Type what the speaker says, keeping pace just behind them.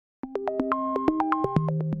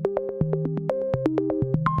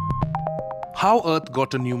How Earth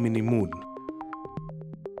got a new mini-moon.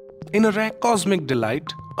 In a rare cosmic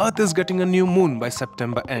delight, Earth is getting a new moon by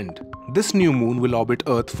September end. This new moon will orbit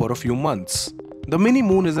Earth for a few months. The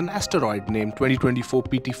mini-moon is an asteroid named 2024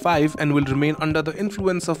 PT5 and will remain under the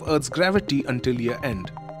influence of Earth's gravity until year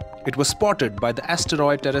end. It was spotted by the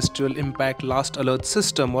Asteroid Terrestrial-Impact Last Alert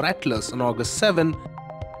System or ATLAS on August 7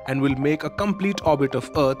 and will make a complete orbit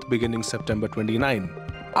of Earth beginning September 29.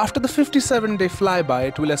 After the 57-day flyby,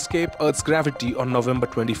 it will escape Earth's gravity on November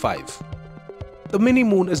 25. The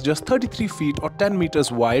mini-moon is just 33 feet or 10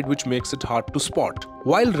 meters wide, which makes it hard to spot.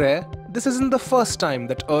 While rare, this isn't the first time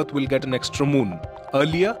that Earth will get an extra moon.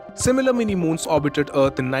 Earlier, similar mini-moons orbited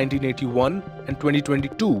Earth in 1981 and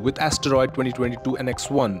 2022 with Asteroid 2022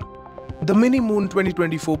 NX1. The mini-moon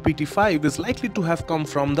 2024 PT5 is likely to have come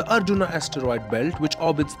from the Arjuna asteroid belt, which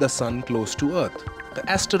orbits the Sun close to Earth. The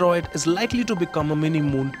asteroid is likely to become a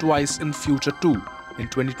mini-moon twice in future too, in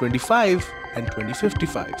 2025 and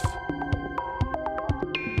 2055.